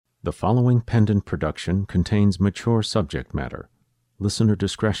The following pendant production contains mature subject matter. Listener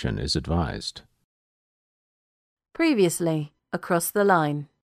discretion is advised. Previously, across the line.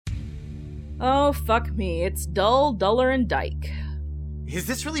 Oh, fuck me. It's Dull, Duller, and Dyke. Is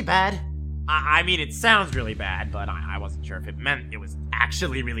this really bad? I mean, it sounds really bad, but I wasn't sure if it meant it was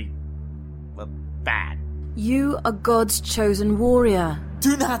actually really, well, bad. You are God's chosen warrior.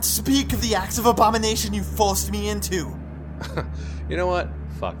 Do not speak of the acts of abomination you forced me into. You know what?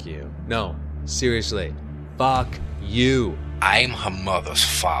 Fuck you. No, seriously. Fuck you. I'm her mother's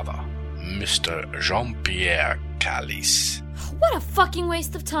father, Mr. Jean-Pierre Calice. What a fucking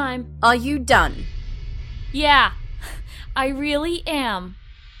waste of time. Are you done? Yeah, I really am.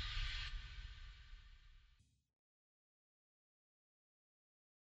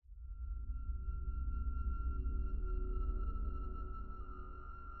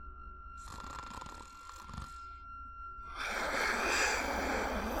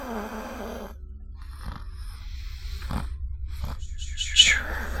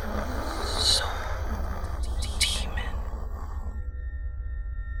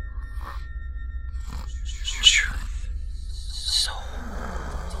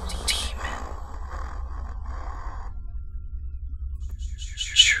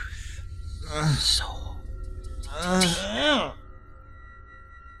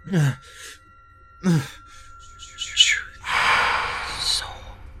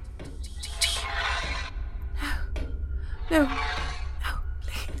 No,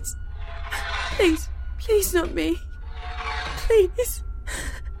 please, not me. Please.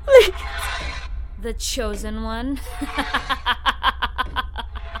 The chosen one.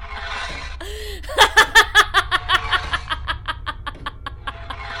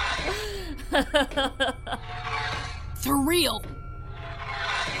 For real.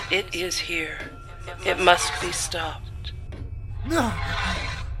 It is here. It must be stopped.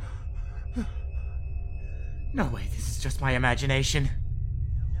 No way, this is just my imagination.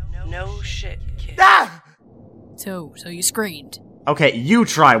 No shit, kid. Ah! So you screamed. Okay, you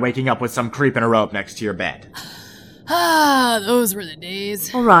try waking up with some creep in a robe next to your bed. Those were the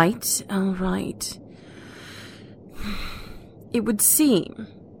days. All right. It would seem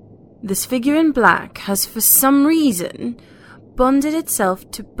this figure in black has for some reason bonded itself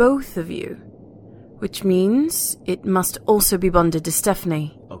to both of you, which means it must also be bonded to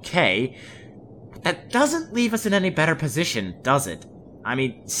Stephanie. Okay, that doesn't leave us in any better position, does it? I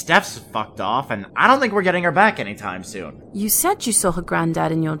mean, Steph's fucked off, and I don't think we're getting her back anytime soon. You said you saw her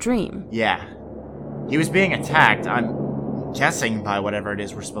granddad in your dream. Yeah. He was being attacked, I'm guessing by whatever it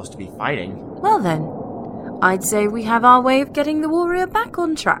is we're supposed to be fighting. Well then, I'd say we have our way of getting the warrior back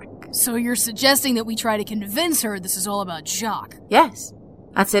on track. So you're suggesting that we try to convince her this is all about Jacques? Yes,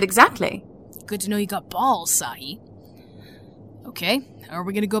 that's it exactly. Good to know you got balls, Sahi. Okay, how are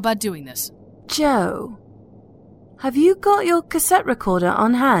we gonna go about doing this? Joe, have you got your cassette recorder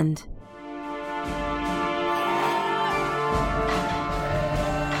on hand?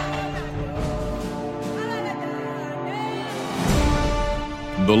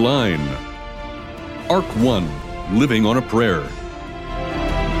 The Line. Arc 1, Living on a Prayer.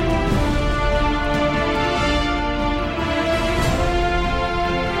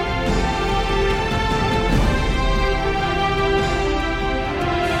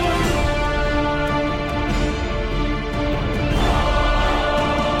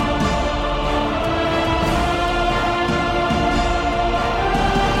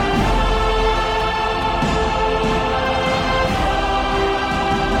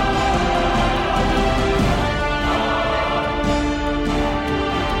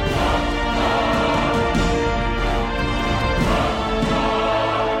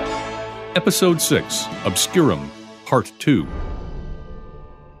 Episode 6, Obscurum, Part 2.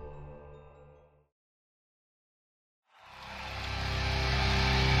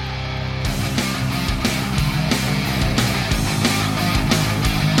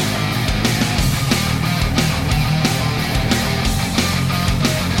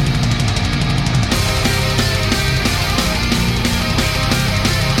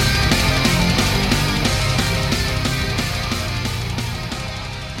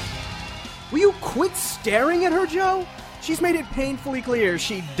 Quit staring at her, Joe? She's made it painfully clear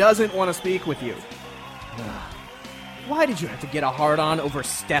she doesn't want to speak with you. Why did you have to get a hard-on over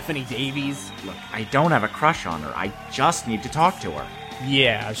Stephanie Davies? Look, I don't have a crush on her. I just need to talk to her.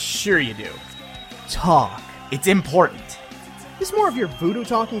 Yeah, sure you do. Talk. It's important. This more of your voodoo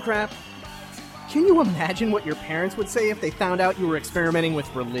talking crap? Can you imagine what your parents would say if they found out you were experimenting with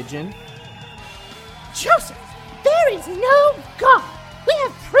religion? Joseph, there is no God. We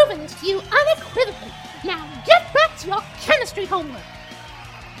have proven this to you unequivocally. Now get back to your chemistry homework.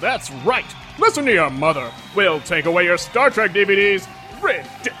 That's right. Listen to your mother. We'll take away your Star Trek DVDs.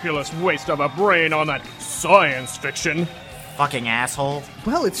 Ridiculous waste of a brain on that science fiction. Fucking asshole.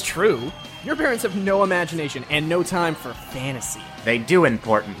 Well, it's true. Your parents have no imagination and no time for fantasy. They do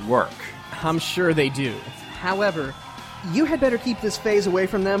important work. I'm sure they do. However, you had better keep this phase away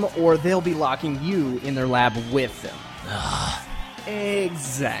from them or they'll be locking you in their lab with them.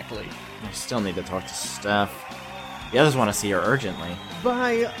 Exactly. I still need to talk to Steph. The others want to see her urgently.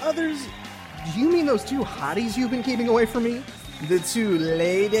 By others, do you mean those two hotties you've been keeping away from me? The two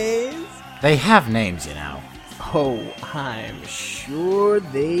ladies? They have names, you know. Oh, I'm sure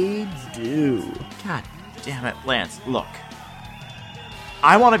they do. God damn it, Lance. Look.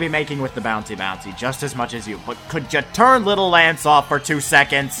 I want to be making with the Bouncy Bouncy just as much as you, but could you turn little Lance off for 2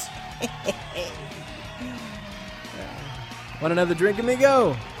 seconds? Want another drink,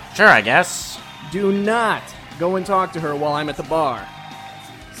 amigo? Sure, I guess. Do not go and talk to her while I'm at the bar.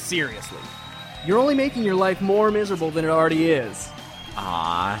 Seriously. You're only making your life more miserable than it already is.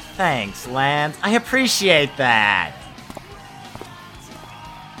 Aw, thanks, Lance. I appreciate that.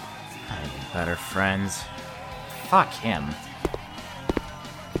 I need better friends. Fuck him.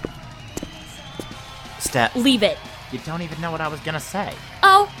 Steph. Leave it. You don't even know what I was gonna say.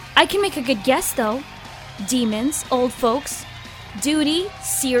 Oh, I can make a good guess, though. Demons, old folks, duty,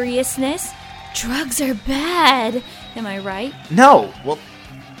 seriousness, drugs are bad. Am I right? No, well,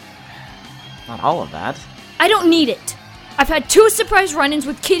 not all of that. I don't need it. I've had 2 surprise run-ins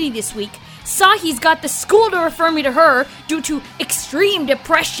with Kitty this week. Sahi's got the school to refer me to her due to extreme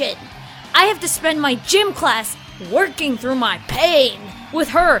depression. I have to spend my gym class working through my pain with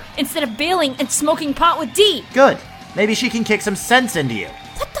her instead of bailing and smoking pot with Dee. Good. Maybe she can kick some sense into you.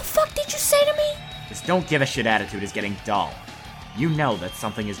 What the fuck did you say to me? This don't give a shit attitude is getting dull. You know that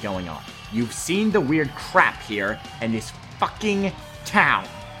something is going on. You've seen the weird crap here in this fucking town.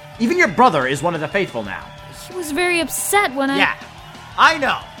 Even your brother is one of the faithful now. He was very upset when Yeah, I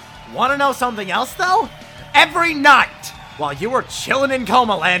know. Want to know something else, though? Every night, while you were chilling in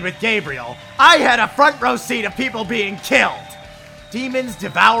Coma Land with Gabriel, I had a front row seat of people being killed. Demons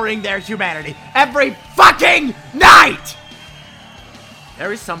devouring their humanity every fucking night!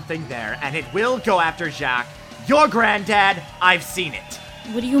 There is something there, and it will go after Jacques. Your granddad, I've seen it.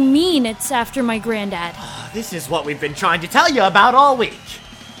 What do you mean it's after my granddad? This is what we've been trying to tell you about all week.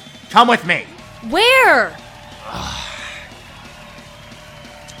 Come with me. Where?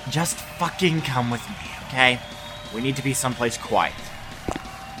 Just fucking come with me, okay? We need to be someplace quiet.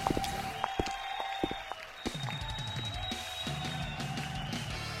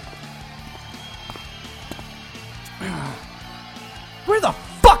 Where the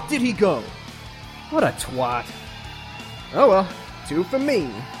fuck did he go? What a twat. Oh well, 2 for me.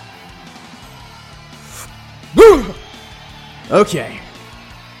 Okay.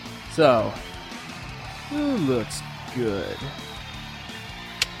 So, who looks good?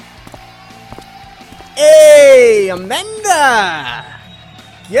 Hey, Amanda!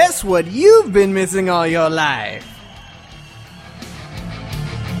 Guess what you've been missing all your life?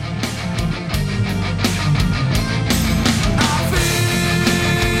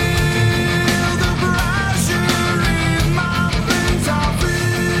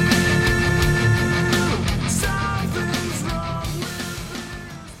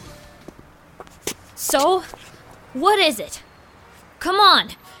 So, what is it? Come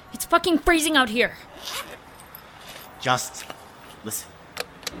on, it's fucking freezing out here. Just listen.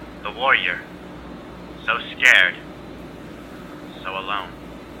 The warrior, so scared, so alone.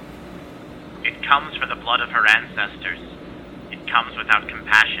 It comes for the blood of her ancestors. It comes without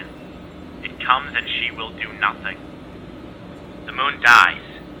compassion. It comes and she will do nothing. The moon dies,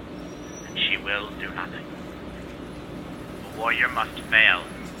 and she will do nothing. The warrior must fail.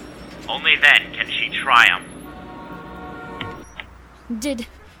 Only then can she triumph. Did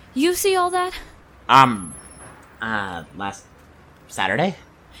you see all that? Last Saturday?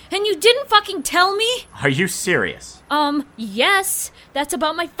 And you didn't fucking tell me? Are you serious? Yes. That's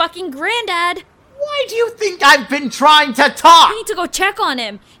about my fucking granddad. Why do you think I've been trying to talk? I need to go check on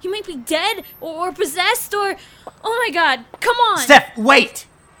him. He might be dead or possessed or... Oh my god, come on! Steph, wait!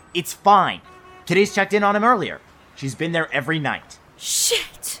 It's fine. Kitty's checked in on him earlier. She's been there every night.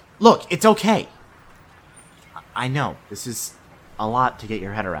 Shit! Look, it's okay. I know, this is a lot to get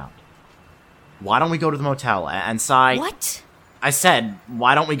your head around. Why don't we go to the motel and Sai... What? I said,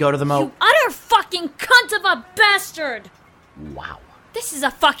 why don't we go to the You utter fucking cunt of a bastard! Wow. This is a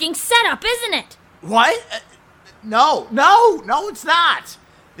fucking setup, isn't it? What? No, it's not!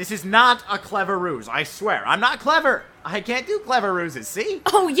 This is not a clever ruse, I swear. I'm not clever. I can't do clever ruses, see?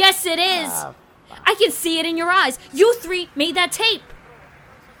 Oh, yes it is! I can see it in your eyes. You 3 made that tape.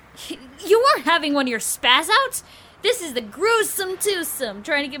 You weren't having one of your spaz outs? This is the gruesome twosome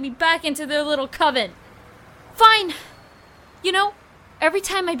trying to get me back into their little coven. Fine. You know, every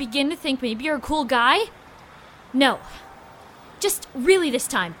time I begin to think maybe you're a cool guy... No. Just really this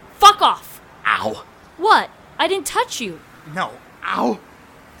time. Fuck off. Ow. What? I didn't touch you. No. Ow.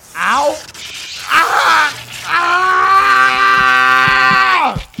 Ow. Ah! Ah!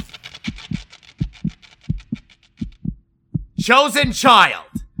 Chosen child,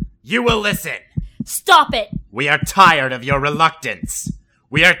 you will listen. Stop it. We are tired of your reluctance.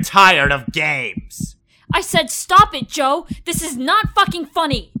 We are tired of games. I said stop it, Joe. This is not fucking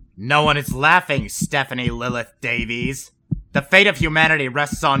funny. No one is laughing, Stephanie Lilith Davies. The fate of humanity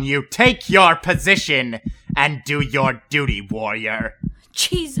rests on you. Take your position and do your duty, warrior.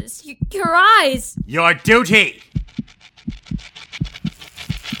 Jesus, your eyes. Your duty.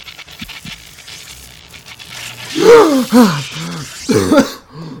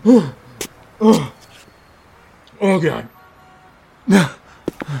 Oh God.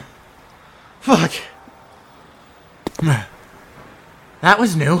 Fuck. That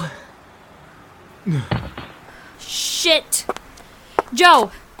was new. Shit.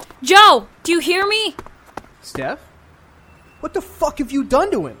 Joe, do you hear me? Steph? What the fuck have you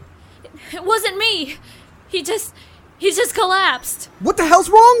done to him? It wasn't me. He just collapsed. What the hell's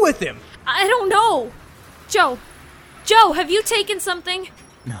wrong with him? I don't know. Joe, have you taken something?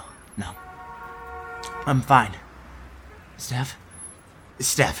 No. I'm fine. Steph,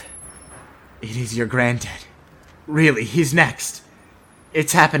 it is your granddad. Really, he's next.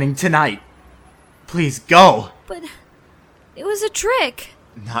 It's happening tonight. Please go. But it was a trick.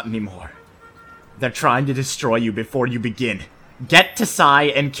 Not anymore. They're trying to destroy you before you begin. Get to Sai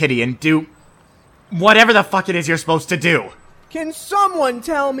and Kitty and do whatever the fuck it is you're supposed to do. Can someone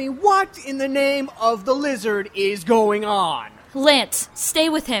tell me what in the name of the lizard is going on? Lance, stay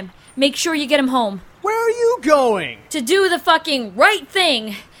with him. Make sure you get him home. Where are you going? To do the fucking right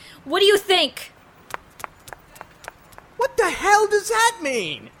thing. What do you think? What the hell does that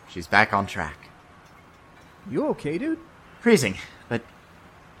mean? She's back on track. You okay, dude? Freezing, but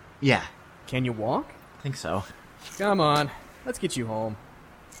yeah. Can you walk? Think so. Come on, let's get you home.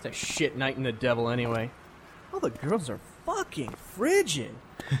 It's a shit night in the devil anyway. All the girls are fucking frigid.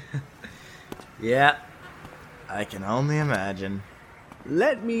 Yeah, I can only imagine.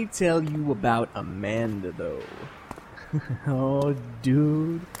 Let me tell you about Amanda, though. Oh,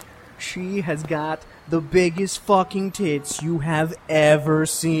 dude. She has got the biggest fucking tits you have ever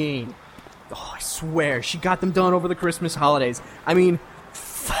seen. Oh, I swear, she got them done over the Christmas holidays. I mean,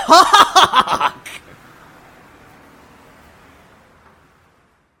 fuck!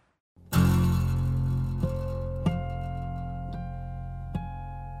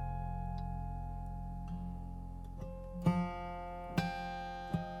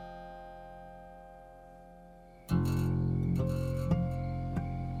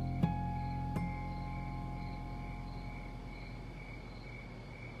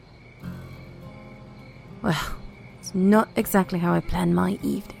 Well, it's not exactly how I planned my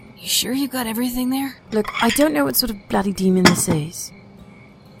evening. You sure you got everything there? Look, I don't know what sort of bloody demon this is.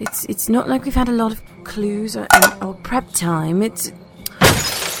 It's not like we've had a lot of clues or prep time. It's...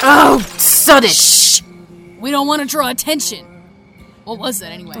 Oh, sod it! Shh! We don't want to draw attention. What was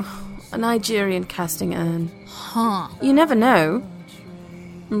that anyway? A Nigerian casting urn. Huh. You never know.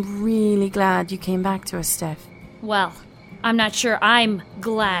 I'm really glad you came back to us, Steph. Well, I'm not sure I'm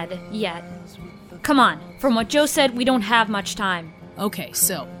glad yet. Come on. From what Joe said, we don't have much time. Okay,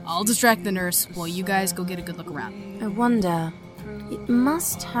 so I'll distract the nurse while you guys go get a good look around. I wonder... It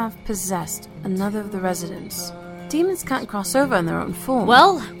must have possessed another of the residents. Demons can't cross over in their own form.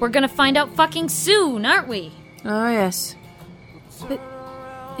 Well, we're gonna find out fucking soon, aren't we? Oh, yes. But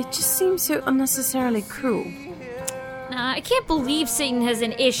it just seems so unnecessarily cruel. Nah, I can't believe Satan has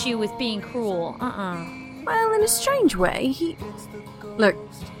an issue with being cruel. Well, in a strange way, he... Look,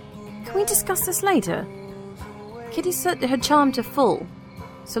 can we discuss this later? Kitty set her charm to full,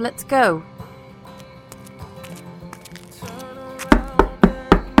 so let's go.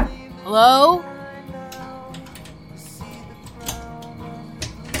 Hello?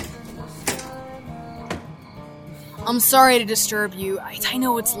 I'm sorry to disturb you. I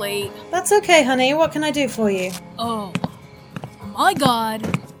know it's late. That's okay, honey. What can I do for you? Oh. My God.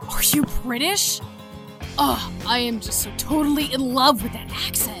 Are you British? Oh, I am just so totally in love with that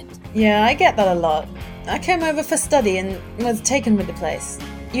accent. Yeah, I get that a lot. I came over for study and was taken with the place.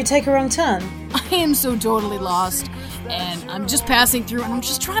 You take a wrong turn. I am so totally lost. And I'm just passing through and I'm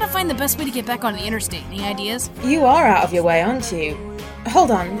just trying to find the best way to get back on the interstate. Any ideas? You are out of your way, aren't you? Hold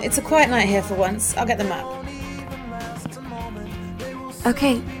on. It's a quiet night here for once. I'll get the map.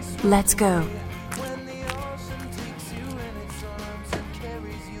 Okay, Let's go.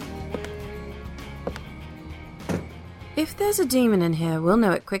 If there's a demon in here, we'll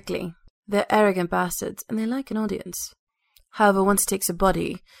know it quickly. They're arrogant bastards, and they like an audience. However, once it takes a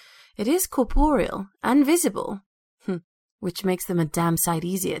body, it is corporeal and visible, which makes them a damn sight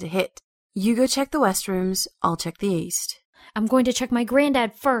easier to hit. You go check the west rooms, I'll check the east. I'm going to check my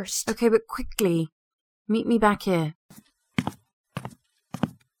granddad first. Okay, but quickly. Meet me back here.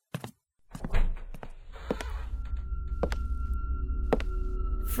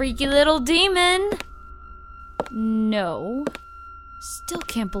 Freaky little demon. No. Still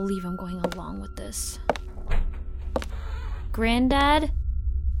can't believe I'm going along with this. Granddad?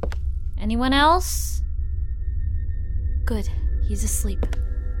 Anyone else? Good. He's asleep.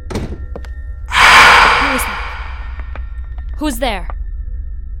 Who is that? Who's there?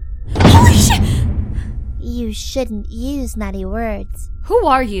 Holy shit! You shouldn't use naughty words. Who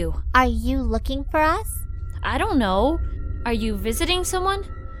are you? Are you looking for us? I don't know. Are you visiting someone?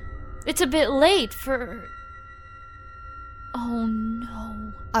 It's a bit late for... Oh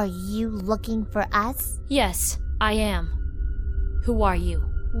no. Are you looking for us? Yes, I am. Who are you?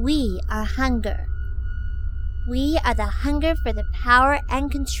 We are hunger. We are the hunger for the power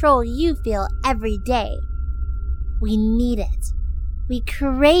and control you feel every day. We need it. We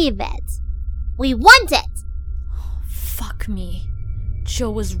crave it. We want it. Oh, fuck me.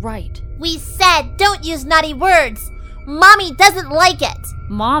 Joe was right. We said don't use naughty words. Mommy doesn't like it.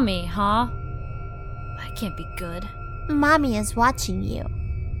 Mommy, huh? That can't be good. Mommy is watching you.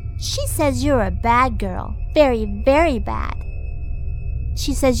 She says you're a bad girl. Very, very bad.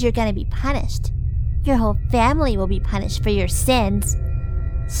 She says you're gonna be punished. Your whole family will be punished for your sins.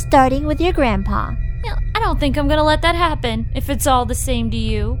 Starting with your grandpa. I don't think I'm gonna let that happen, if it's all the same to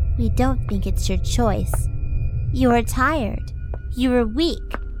you. We don't think it's your choice. You are tired. You are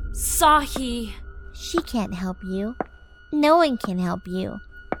weak. Sahi. She can't help you. No one can help you.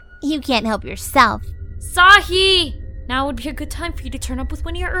 You can't help yourself. Sahi! Now would be a good time for you to turn up with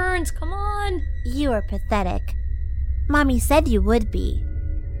one of your urns. Come on. You are pathetic. Mommy said you would be.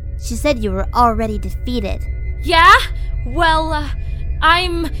 She said you were already defeated. Yeah? Well,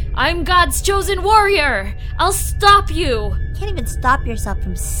 I'm God's chosen warrior. I'll stop you. You can't even stop yourself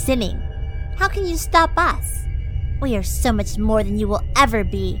from sinning. How can you stop us? We are so much more than you will ever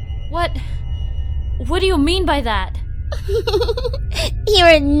be. What do you mean by that? You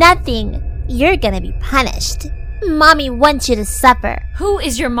are nothing. You're gonna be punished. Mommy wants you to suffer. Who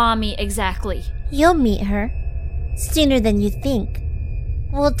is your mommy exactly? You'll meet her. Sooner than you think.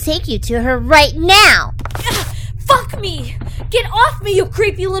 We'll take you to her right now. Fuck me! Get off me, you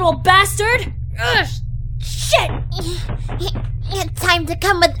creepy little bastard! Ugh, shit! Time to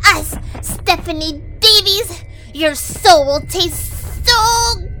come with us, Stephanie Davies. Your soul will taste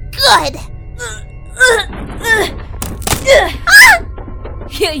so good.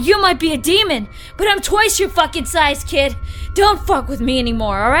 Yeah, you might be a demon, but I'm twice your fucking size, kid. Don't fuck with me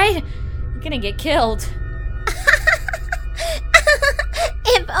anymore, alright? You're gonna get killed.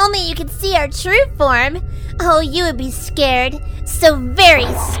 If only you could see our true form. Oh, you would be scared. So very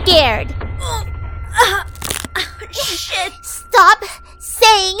scared. Shit! Stop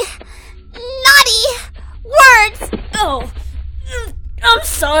saying naughty words! Oh, I'm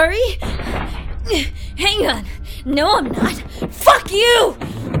sorry. Hang on. No, I'm not. Fuck you!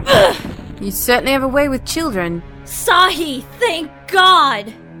 You certainly have a way with children. Sahi, thank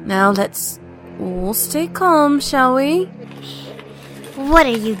God! Now let's all stay calm, shall we? What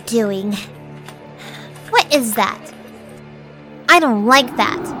are you doing? What is that? I don't like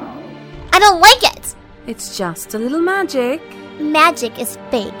that. I don't like it! It's just a little magic. Magic is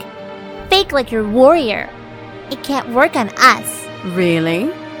fake. Fake like your warrior. It can't work on us.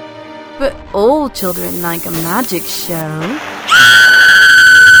 Really? But all children like a magic show.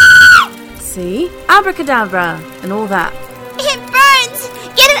 See? Abracadabra and all that. It burns!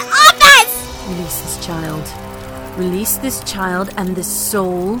 Get it off us! Release this child. Release this child and this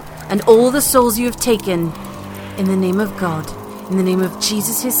soul and all the souls you have taken. In the name of God. In the name of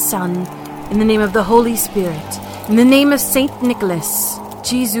Jesus, his Son. In the name of the Holy Spirit. In the name of Saint Nicholas.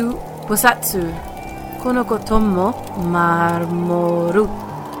 Jisu Bosatsu. Konoko Tomo Marmoru.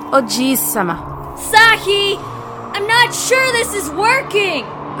 Oji-sama. Sahi! I'm not sure this is working!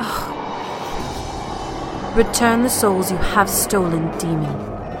 Return the souls you have stolen, demon.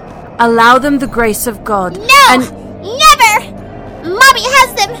 Allow them the grace of God. No! And never! Mommy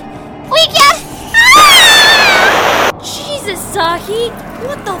has them! We can't... Ah! Jesus, Sahi!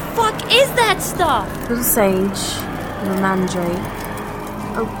 What the fuck is that stuff? Little sage, little mandrake,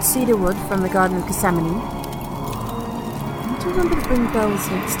 oak cedar wood from the Garden of Gethsemane, to remember to bring bells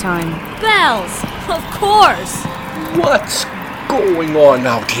next time. Bells! Of course! What's going on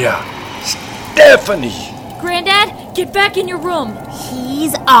out here? Stephanie! Granddad, get back in your room.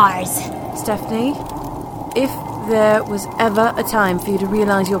 He's ours. Stephanie, if there was ever a time for you to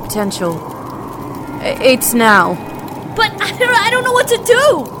realize your potential, it's now. But I don't know what to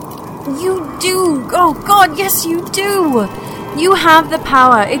do! You do! Oh God, yes you do! You have the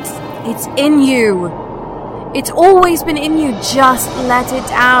power. It's in you. It's always been in you. Just let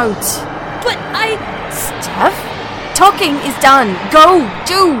it out. But Steph? Talking is done. Go!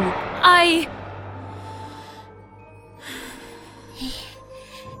 Do!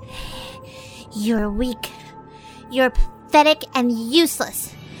 You're weak. You're pathetic and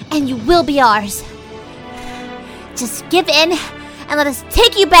useless. And you will be ours. Just give in and let us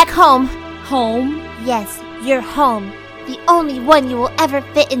take you back home. Home? Yes, your home. The only one you will ever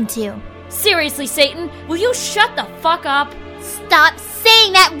fit into. Seriously, Satan, will you shut the fuck up? Stop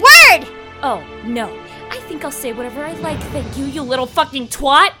saying that word! Oh, no. I think I'll say whatever I like, thank you, you little fucking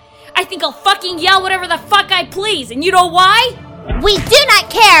twat. I think I'll fucking yell whatever the fuck I please, and you know why? We do not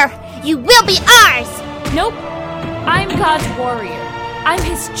care! You will be ours! Nope. I'm God's warrior. I'm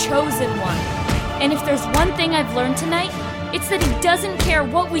his chosen one. And if there's one thing I've learned tonight, it's that he doesn't care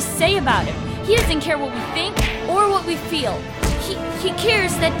what we say about him. He doesn't care what we think or what we feel. He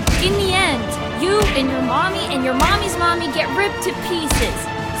cares that in the end, you and your mommy and your mommy's mommy get ripped to pieces.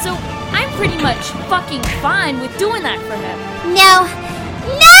 So I'm pretty much fucking fine with doing that for him. No!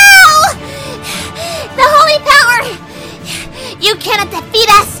 No! The holy power! You cannot defeat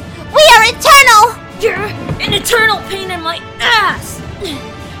us! We are eternal! You're an eternal pain in my ass!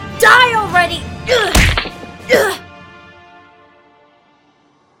 Die already!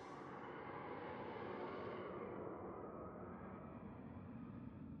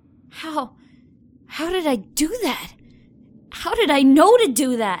 How did I do that? How did I know to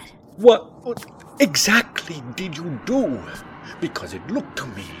do that? What exactly did you do? Because it looked to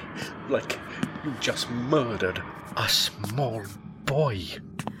me like you just murdered a small boy.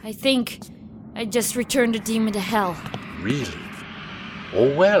 I think I just returned a demon to hell. Really?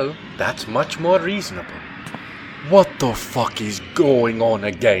 Oh well, that's much more reasonable. What the fuck is going on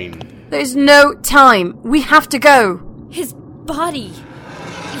again? There's no time. We have to go. His body.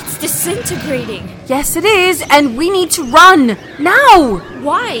 It's disintegrating. Yes, it is, and we need to run. Now!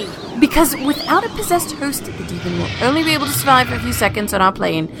 Why? Because without a possessed host, the demon will only be able to survive for a few seconds on our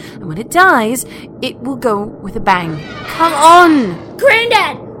plane. And when it dies, it will go with a bang. Come on!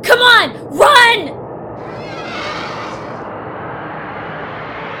 Granddad! Come on! Run!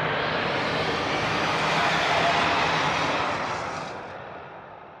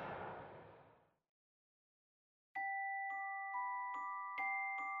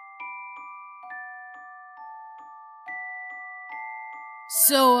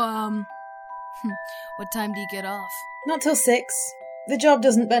 So, what time do you get off? Not till 6. The job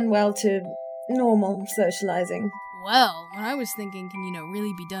doesn't bend well to normal socializing. Well, I was thinking can,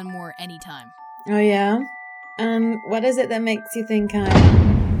 really be done more anytime. Oh yeah? And what is it that makes you think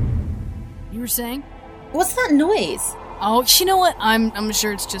You were saying? What's that noise? Oh, you know what? I'm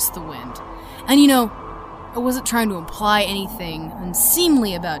sure it's just the wind. And I wasn't trying to imply anything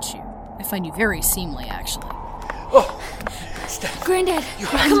unseemly about you. I find you very seemly, actually. Oh! Granddad,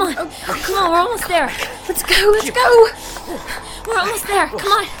 come on, we're almost there. Let's go. We're almost there.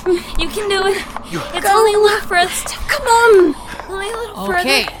 Come on, you can do it. It's Go. only a little further. Come on. Only a little further.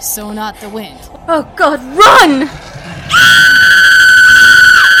 Okay, so not the wind. Oh God, run!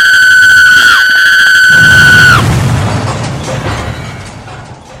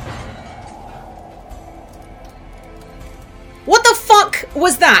 What the fuck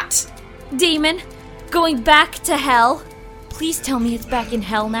was that? Demon, going back to hell. Please tell me it's back in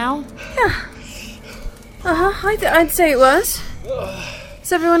hell now. Yeah. I'd say it was.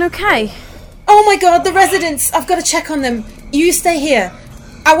 Is everyone okay? Oh my God, the residents! I've got to check on them. You stay here.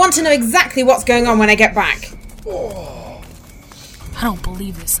 I want to know exactly what's going on when I get back. I don't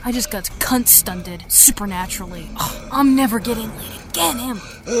believe this. I just got cunt stunted supernaturally. Oh, I'm never getting laid again, am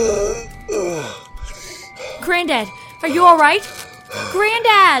I? Granddad, are you alright?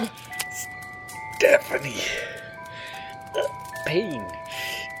 Granddad! Stephanie. Pain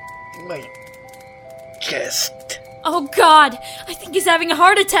in my chest. Oh God, I think he's having a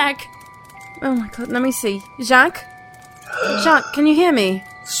heart attack. Oh my God, let me see. Jacques? Jacques, can you hear me?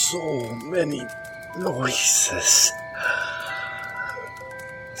 So many noises.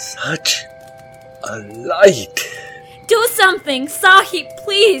 Such a light. Do something, Sahib,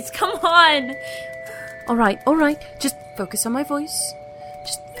 please, come on. All right. Just focus on my voice.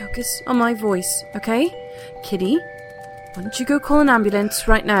 Okay? Kitty, Why don't you go call an ambulance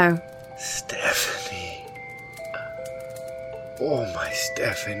right now? Stephanie. Oh, my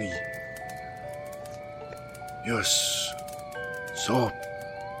Stephanie. You're so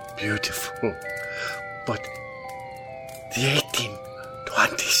beautiful. But the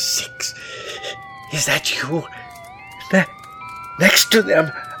 1826, is that you? Next to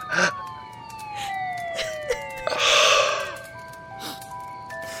them.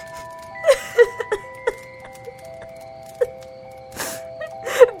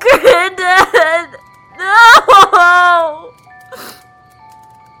 Granddad! No!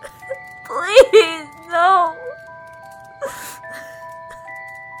 Please, no!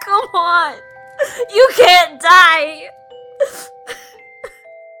 Come on! You can't die!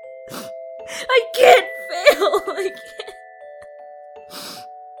 I can't fail! I can't.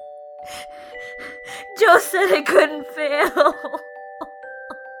 Joe said I couldn't fail.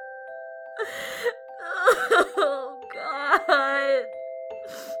 Oh, God.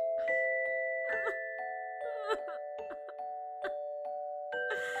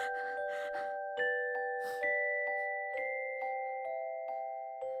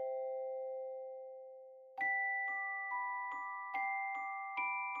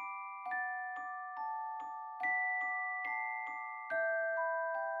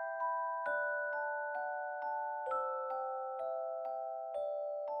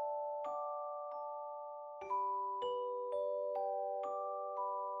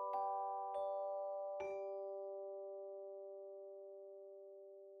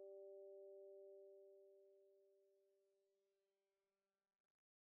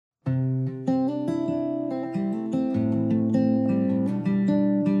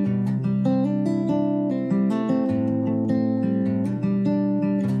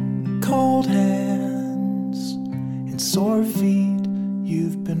 Cold hands and sore feet.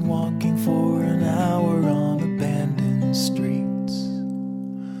 You've been walking for an hour on abandoned streets.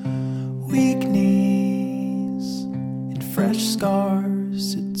 Weak knees and fresh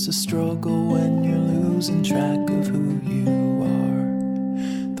scars. It's a struggle when you're losing track of who you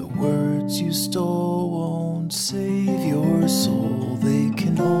are. The words you stole won't save your soul. They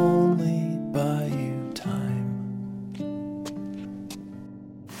can only buy you time.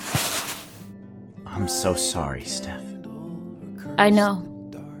 I'm so sorry, Steph. I know.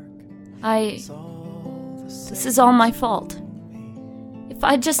 This is all my fault. If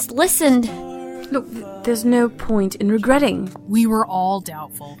I just listened... Look, there's no point in regretting. We were all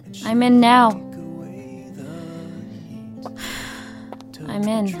doubtful. I'm in now. I'm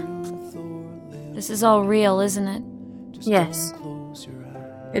in. This is all real, isn't it? Yes.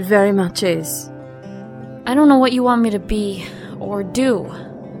 It very much is. I don't know what you want me to be or do.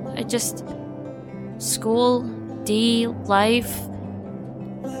 I just... School, D, life...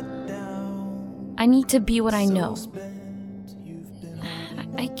 I need to be what I know.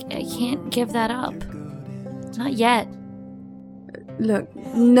 I can't give that up. Not yet. Look,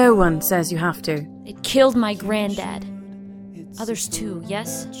 no one says you have to. It killed my granddad. Others too,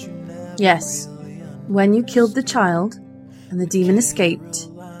 yes? Yes. When you killed the child, and the demon escaped,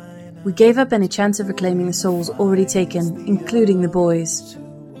 we gave up any chance of reclaiming the souls already taken, including the boys.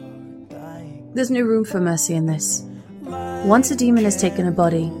 There's no room for mercy in this. Once a demon has taken a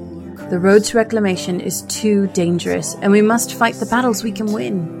body, the road to reclamation is too dangerous, and we must fight the battles we can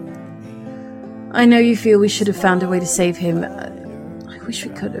win. I know you feel we should have found a way to save him. I wish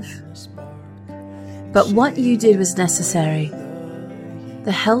we could have. But what you did was necessary.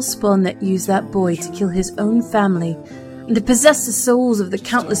 The hellspawn that used that boy to kill his own family and to possess the souls of the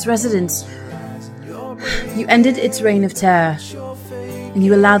countless residents. You ended its reign of terror, and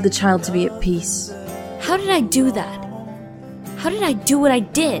you allowed the child to be at peace. How did I do that? How did I do what I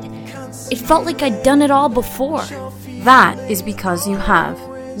did? It felt like I'd done it all before. That is because you have.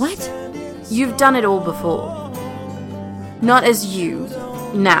 What? You've done it all before. Not as you,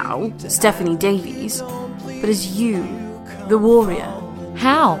 now, Stephanie Davies, but as you, the warrior.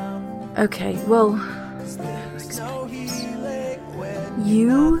 How? Okay, well...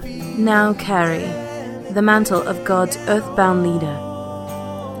 You now carry the mantle of God's earthbound leader.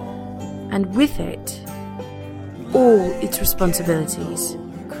 And with it, all its responsibilities,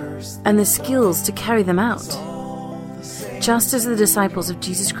 and the skills to carry them out. Just as the disciples of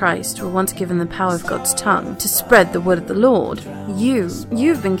Jesus Christ were once given the power of God's tongue to spread the word of the Lord,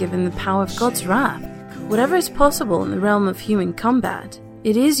 you've been given the power of God's wrath. Whatever is possible in the realm of human combat,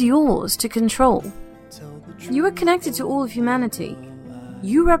 it is yours to control. You are connected to all of humanity.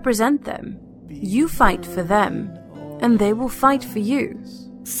 You represent them. You fight for them, and they will fight for you.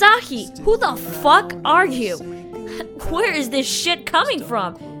 Sahi, who the fuck are you? Where is this shit coming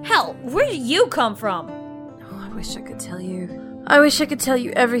from? Hell, where did you come from? wish I could tell you. I wish I could tell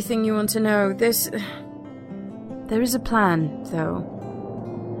you everything you want to know. There is a plan,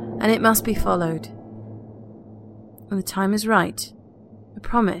 though, and it must be followed. When the time is right, I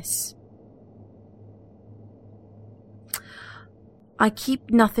promise. I keep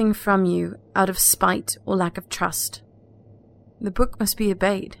nothing from you out of spite or lack of trust. The book must be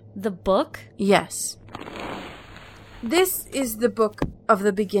obeyed. The book? Yes. This is the book of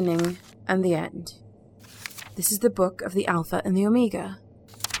the beginning and the end. This is the book of the Alpha and the Omega.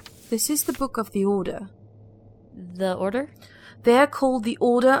 This is the book of the Order. The Order? They are called the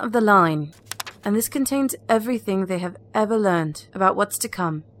Order of the Line, and this contains everything they have ever learned about what's to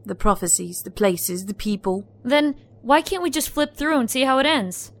come. The prophecies, the places, the people. Then why can't we just flip through and see how it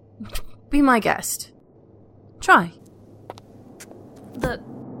ends? Be my guest. Try.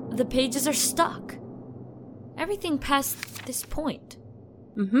 The pages are stuck. Everything past this point.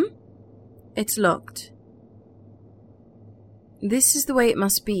 Mm-hmm. It's locked. This is the way it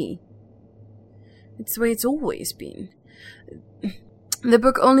must be. It's the way it's always been. The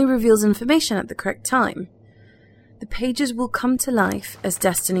book only reveals information at the correct time. The pages will come to life as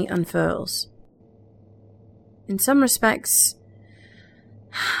destiny unfurls. In some respects,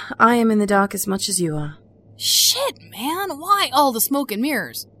 I am in the dark as much as you are. Shit, man. Why all the smoke and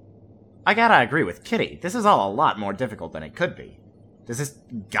mirrors? I gotta agree with Kitty. This is all a lot more difficult than it could be. Does this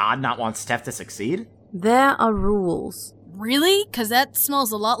god not want Steph to succeed? There are rules. Really? 'Cause that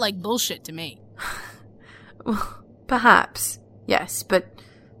smells a lot like bullshit to me. Well, perhaps, yes, but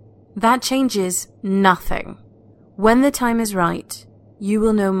that changes nothing. When the time is right, you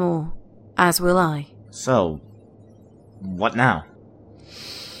will know more, as will I. So, what now?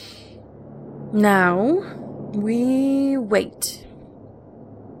 Now, we wait.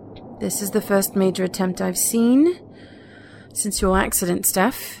 This is the first major attempt I've seen since your accident,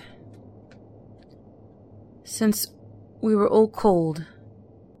 Steph. Since we were all called.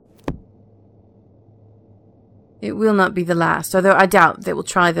 It will not be the last, although I doubt they will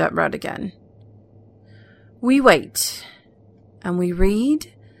try that route again. We wait, and we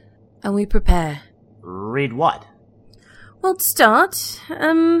read, and we prepare. Read what? Well, to start,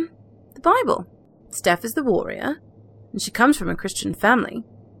 the Bible. Steph is the warrior, and she comes from a Christian family.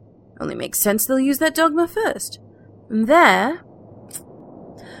 Only makes sense they'll use that dogma first. From there,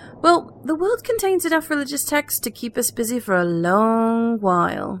 well, the world contains enough religious texts to keep us busy for a long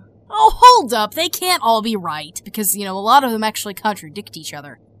while. Oh, hold up. They can't all be right, because, a lot of them actually contradict each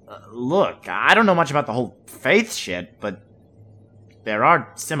other. Look, I don't know much about the whole faith shit, but there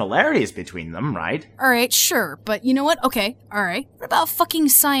are similarities between them, right? Alright, sure, but you know what? Okay, alright. What about fucking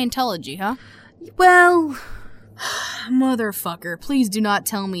Scientology, huh? Well... Motherfucker, please do not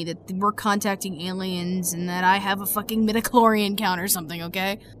tell me that we're contacting aliens and that I have a fucking midichlorian count or something,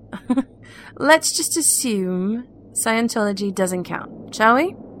 okay? Let's just assume Scientology doesn't count, shall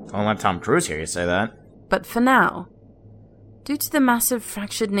we? I'll let Tom Cruise hear you say that. But for now, due to the massive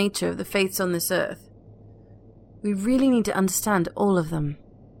fractured nature of the faiths on this earth, we really need to understand all of them.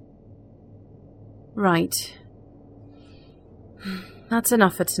 Right. That's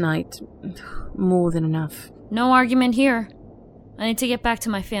enough for tonight. More than enough. No argument here. I need to get back to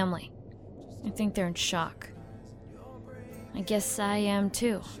my family. I think they're in shock. I guess I am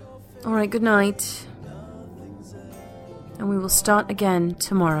too. Alright, good night. And we will start again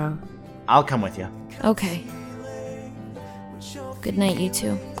tomorrow. I'll come with you. Okay. Good night, you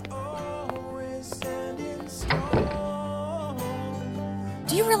two.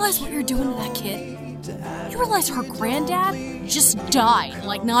 Do you realize what you're doing to that kid? You realize her granddad just died,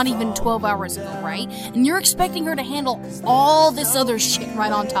 not even 12 hours ago, right? And you're expecting her to handle all this other shit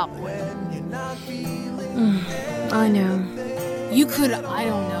right on top of it. I know. You could, I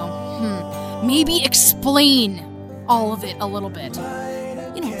don't know, maybe explain all of it a little bit.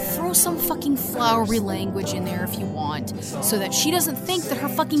 Throw some fucking flowery language in there if you want, so that she doesn't think that her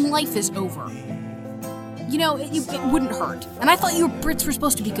fucking life is over. It wouldn't hurt. And I thought you Brits were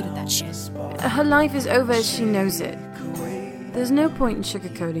supposed to be good at that shit. Her life is over as she knows it. There's no point in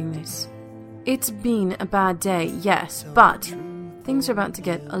sugarcoating this. It's been a bad day, yes, but things are about to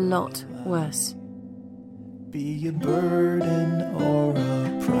get a lot worse. Be a burden or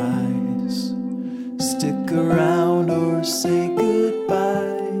a prize. Stick around or say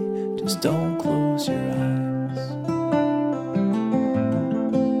goodbye. Just don't close your eyes.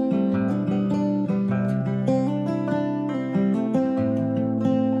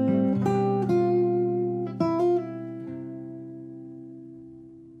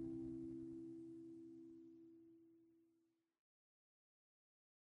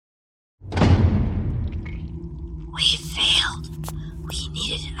 We failed. We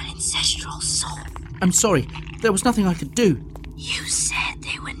needed an ancestral soul. I'm sorry. There was nothing I could do. You said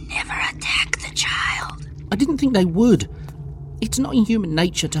they would never attack the child. I didn't think they would. It's not in human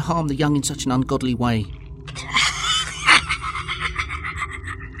nature to harm the young in such an ungodly way.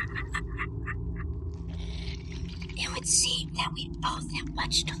 It would seem that we both have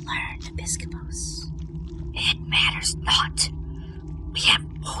much to learn, Episcopos. It matters not. We have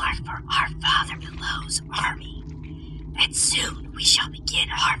war for our Father Below's army, and soon we shall begin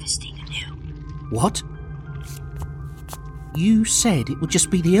harvesting anew. What? You said it would just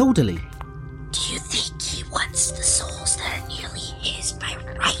be the elderly. Do you think he wants the souls that are nearly his by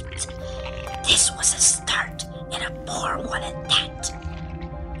right? This was a start, and a poor one at that.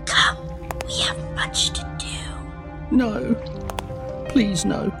 Come, we have much to do. No. Please,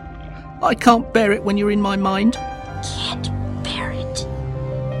 no. I can't bear it when you're in my mind. Can't bear it.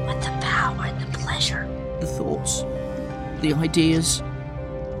 With the power and the pleasure. The thoughts. The ideas.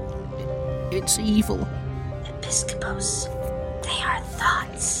 It's evil. Episcopos, they are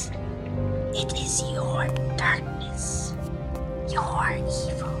thoughts. It is your darkness. Your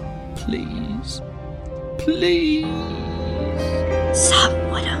evil. Please. Please. Some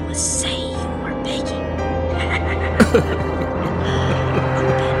would almost say you were begging.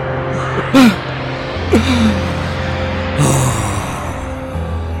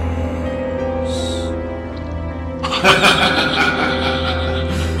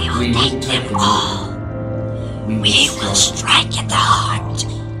 We will take them all. We will strike at the heart.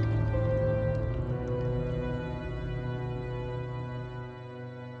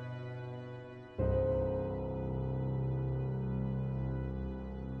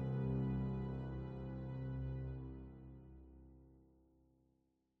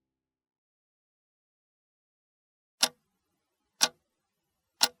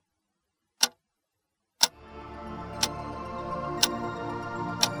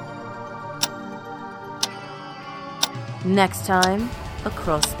 Next time,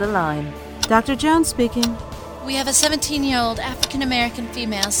 Across the Line. Dr. Jones speaking. We have a 17-year-old African-American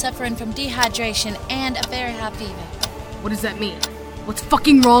female suffering from dehydration and a very high fever. What does that mean? What's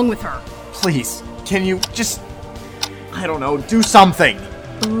fucking wrong with her? Please, can you just... I don't know, do something!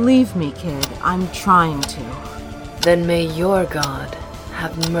 Believe me, kid, I'm trying to. Then may your God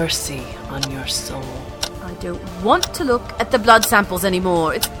have mercy on your soul. I don't want to look at the blood samples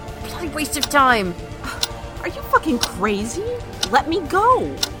anymore. It's a bloody waste of time. Are you fucking crazy? Let me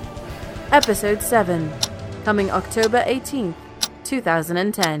go! Episode 7, coming October 18th,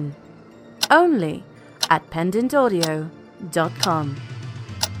 2010. Only at pendantaudio.com.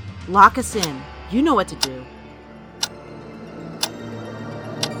 Lock us in. You know what to do.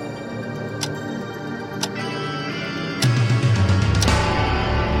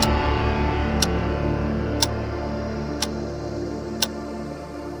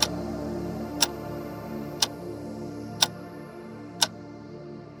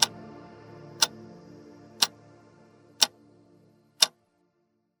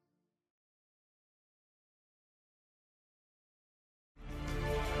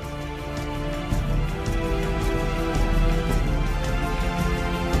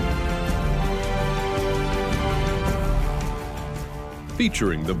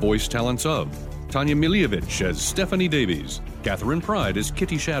 Featuring the voice talents of Tanya Milievich as Stephanie Davies, Catherine Pride as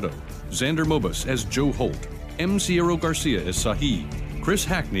Kitty Shadow, Xander Mobus as Joe Holt, M. Sierra Garcia as Sahi, Chris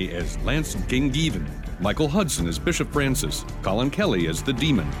Hackney as Lance Gengiven, Michael Hudson as Bishop Francis, Colin Kelly as the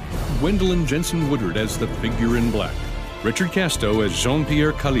Demon, Gwendolyn Jensen Woodard as the Figure in Black, Richard Casto as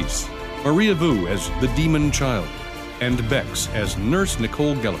Jean-Pierre Calice, Maria Vu as the Demon Child, and Bex as Nurse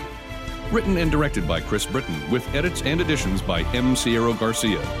Nicole Geller. Written and directed by Chris Britton, with edits and additions by M. Sierra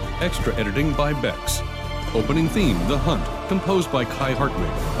Garcia. Extra editing by Bex. Opening theme, The Hunt, composed by Kai Hartwig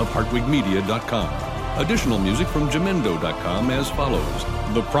of hartwigmedia.com. Additional music from Jamendo.com as follows.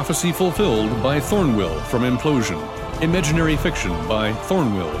 The Prophecy Fulfilled by Thornwill from Implosion. Imaginary Fiction by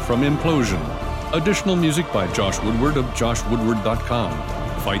Thornwill from Implosion. Additional music by Josh Woodward of joshwoodward.com.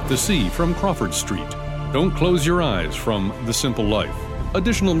 Fight the Sea from Crawford Street. Don't Close Your Eyes from The Simple Life.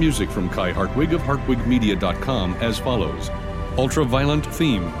 Additional music from Kai Hartwig of hartwigmedia.com as follows. Ultraviolent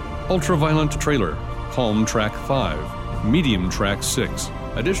Theme, Ultraviolent Trailer, Calm Track 5, Medium Track 6.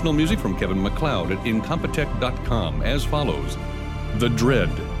 Additional music from Kevin MacLeod at incompetech.com as follows. The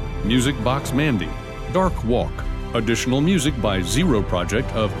Dread, Music Box Mandy, Dark Walk. Additional music by Zero Project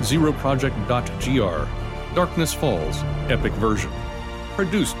of zeroproject.gr. Darkness Falls, Epic Version.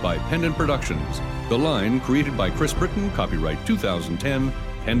 Produced by Pendant Productions. The Line, created by Chris Britton, copyright 2010,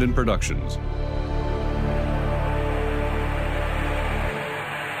 Pendant Productions.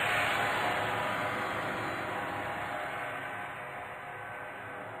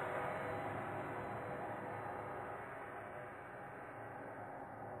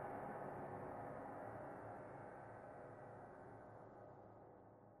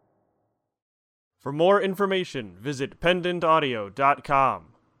 For more information, visit pendantaudio.com.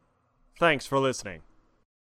 Thanks for listening.